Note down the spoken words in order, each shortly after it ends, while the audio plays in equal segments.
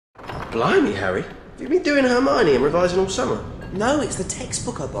Blimey, Harry. Have you been doing Hermione and revising all summer? No, it's the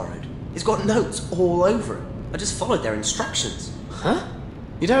textbook I borrowed. It's got notes all over it. I just followed their instructions. Huh?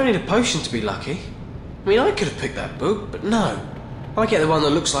 You don't need a potion to be lucky. I mean, I could have picked that book, but no. I get the one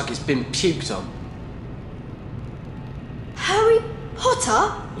that looks like it's been puked on. Harry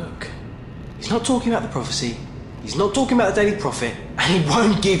Potter? Look, he's not talking about the prophecy, he's not talking about the Daily Prophet, and he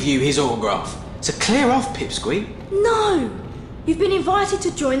won't give you his autograph. So clear off, Pipsqueak. No! You've been invited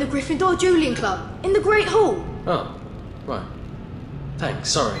to join the Gryffindor Dueling Club in the Great Hall. Oh, right. Thanks,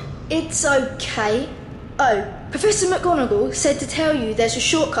 sorry. It's okay. Oh, Professor McGonagall said to tell you there's a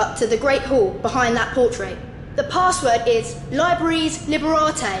shortcut to the Great Hall behind that portrait. The password is Libraries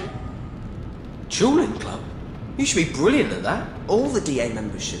Liberate. Dueling Club? You should be brilliant at that. All the DA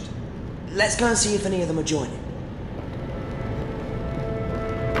members should. Let's go and see if any of them are joining.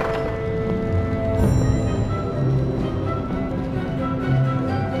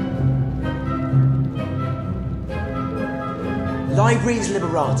 Libraries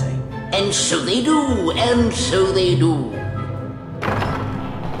Liberate. And so they do, and so they do.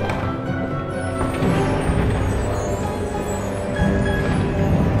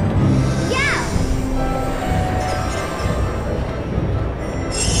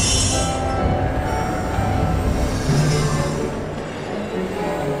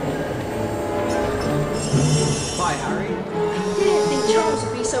 Bye, Harry. I didn't think Charles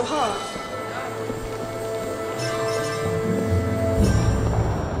would be so hard.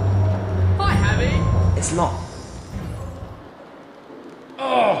 Hi, Harry. It's locked.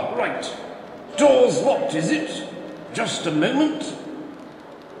 Ah, right. Door's locked, is it? Just a moment.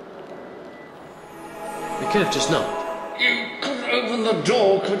 We could have just knocked. You couldn't open the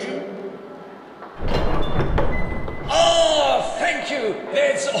door, could you? Oh, thank you.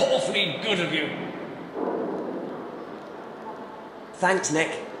 That's awfully good of you. Thanks, Nick.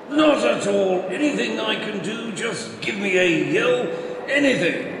 Not at all. Anything I can do, just give me a yell.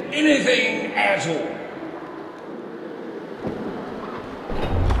 Anything. Anything at all.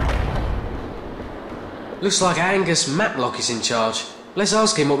 Looks like Angus Matlock is in charge. Let's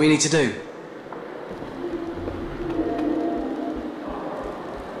ask him what we need to do.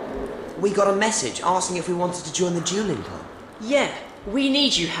 We got a message asking if we wanted to join the dueling club. Yeah, we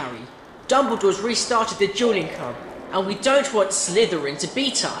need you, Harry. Dumbledore's restarted the dueling club, and we don't want Slytherin to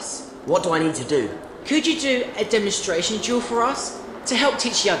beat us. What do I need to do? Could you do a demonstration duel for us? To help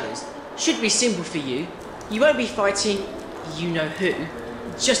teach the others. Should be simple for you. You won't be fighting you-know-who.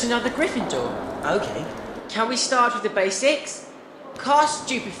 Just another Gryffindor. Okay. Can we start with the basics? Cast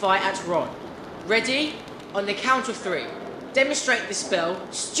Stupefy at Ron. Ready? On the count of 3. Demonstrate the spell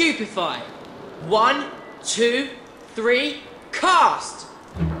Stupefy. 1, 2, 3, cast!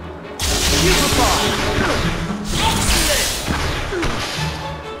 Stupefy! Excellent!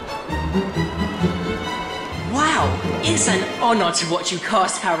 Wow, it's an honour to watch you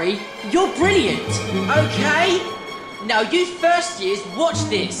cast, Harry. You're brilliant. Okay? Now you first years, watch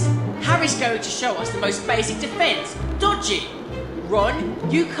this. Harry's going to show us the most basic defence, dodging. Ron,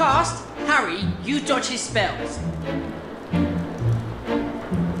 you cast. Harry, you dodge his spells.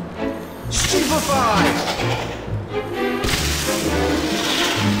 Stupefy!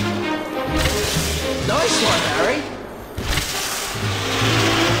 Nice one, Harry.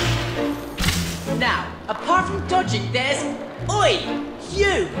 Now, apart from dodging, there's... Oi!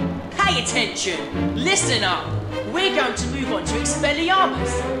 You! Pay attention! Listen up! We're going to move on to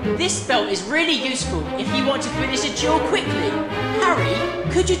Expelliarmus. This spell is really useful if you want to finish a duel quickly. Harry,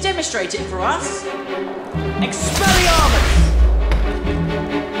 could you demonstrate it for us? Expelliarmus!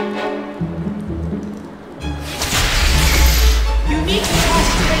 You need to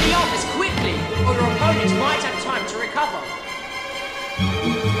cast Expelliarmus quickly, or your opponent might have time to recover.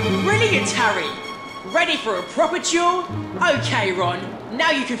 Brilliant, Harry! Ready for a proper duel? Okay, Ron,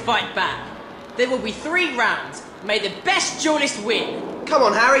 now you can fight back. There will be 3 rounds. May the best duelist win. Come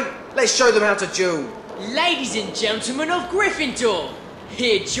on, Harry. Let's show them how to duel. Ladies and gentlemen of Gryffindor,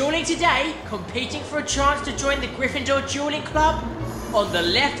 here dueling today, competing for a chance to join the Gryffindor Dueling Club. On the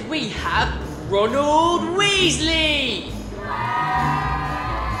left we have Ronald Weasley.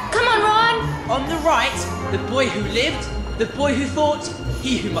 Come on, Ron! On the right, the boy who lived, the boy who thought,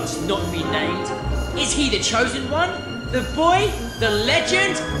 he who must not be named. Is he the chosen one? The boy, the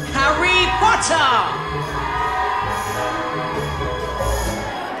legend, Harry Potter!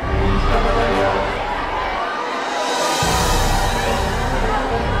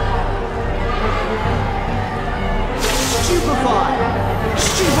 Stupefy!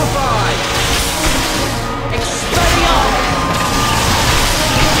 Stupefy! Expelliarmus!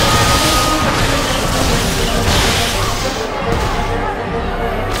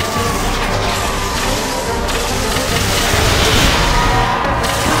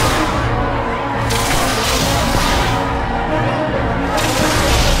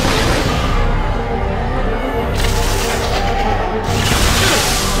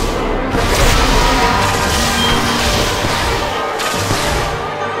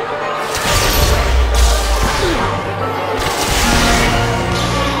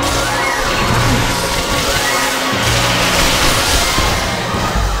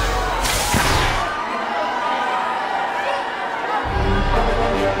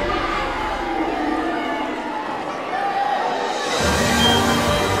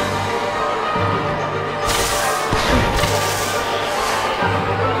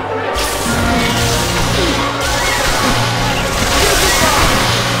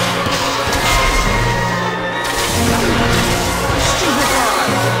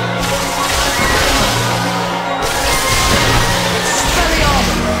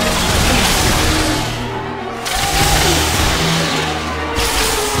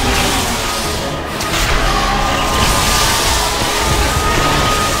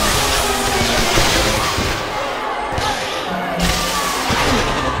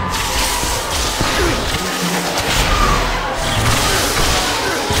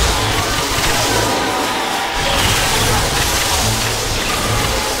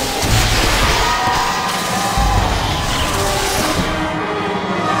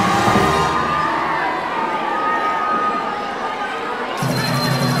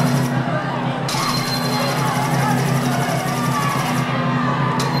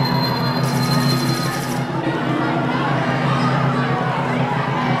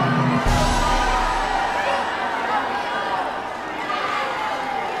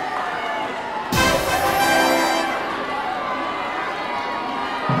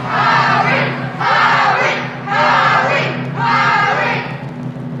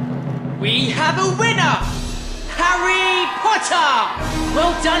 We have a winner! Harry Potter!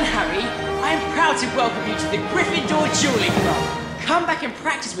 Well done, Harry. I am proud to welcome you to the Gryffindor Dueling Club. Come back and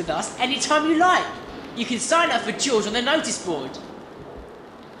practice with us anytime you like. You can sign up for duels on the notice board.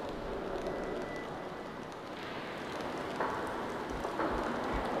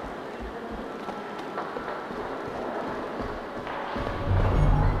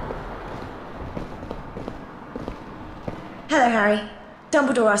 Hello, Harry.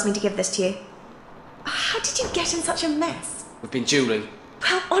 Dumbledore asked me to give this to you. How did you get in such a mess? We've been dueling.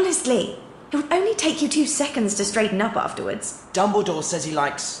 Well, honestly, it would only take you 2 seconds to straighten up afterwards. Dumbledore says he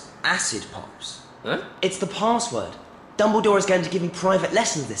likes acid pops. Huh? It's the password. Dumbledore is going to give me private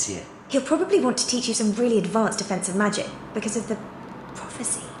lessons this year. He'll probably want to teach you some really advanced defensive magic because of the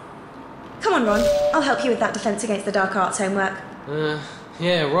prophecy. Come on, Ron. I'll help you with that Defense Against the Dark Arts homework.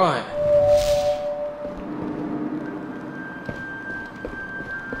 Yeah, right.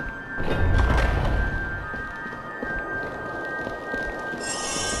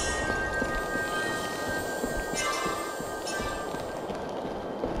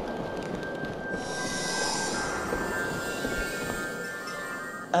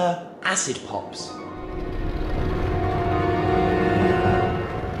 Acid pops.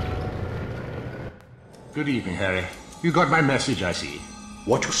 Good evening, Harry. You got my message, I see.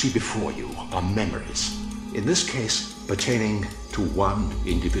 What you see before you are memories. In this case, pertaining to one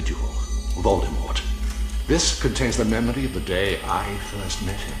individual, Voldemort. This contains the memory of the day I first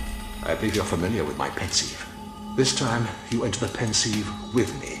met him. I believe you're familiar with my pensieve. This time, you enter the pensieve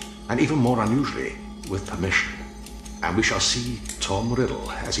with me, and even more unusually, with permission. And we shall see Tom Riddle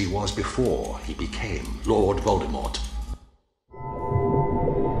as he was before he became Lord Voldemort.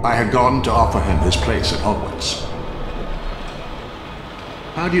 I had gone to offer him his place at Hogwarts.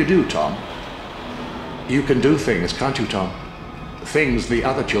 How do you do, Tom? You can do things, can't you, Tom? Things the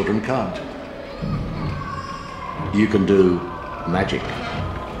other children can't. You can do magic.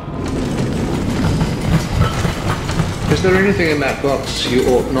 Is there anything in that box you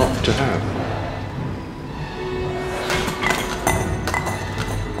ought not to have?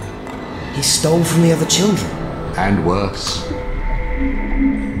 He stole from the other children. And worse.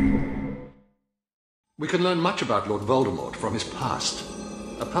 We can learn much about Lord Voldemort from his past.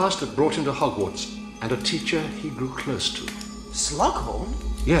 A past that brought him to Hogwarts, and a teacher he grew close to. Slughorn?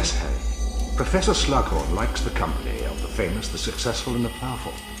 Yes, Harry. Professor Slughorn likes the company of the famous, the successful, and the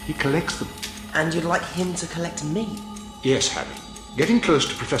powerful. He collects them. And you'd like him to collect me? Yes, Harry. Getting close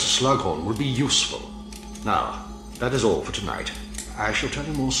to Professor Slughorn will be useful. Now, that is all for tonight. I shall tell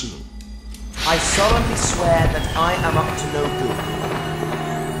you more soon. I solemnly swear that I am up to no good.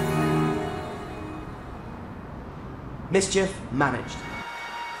 Mischief managed.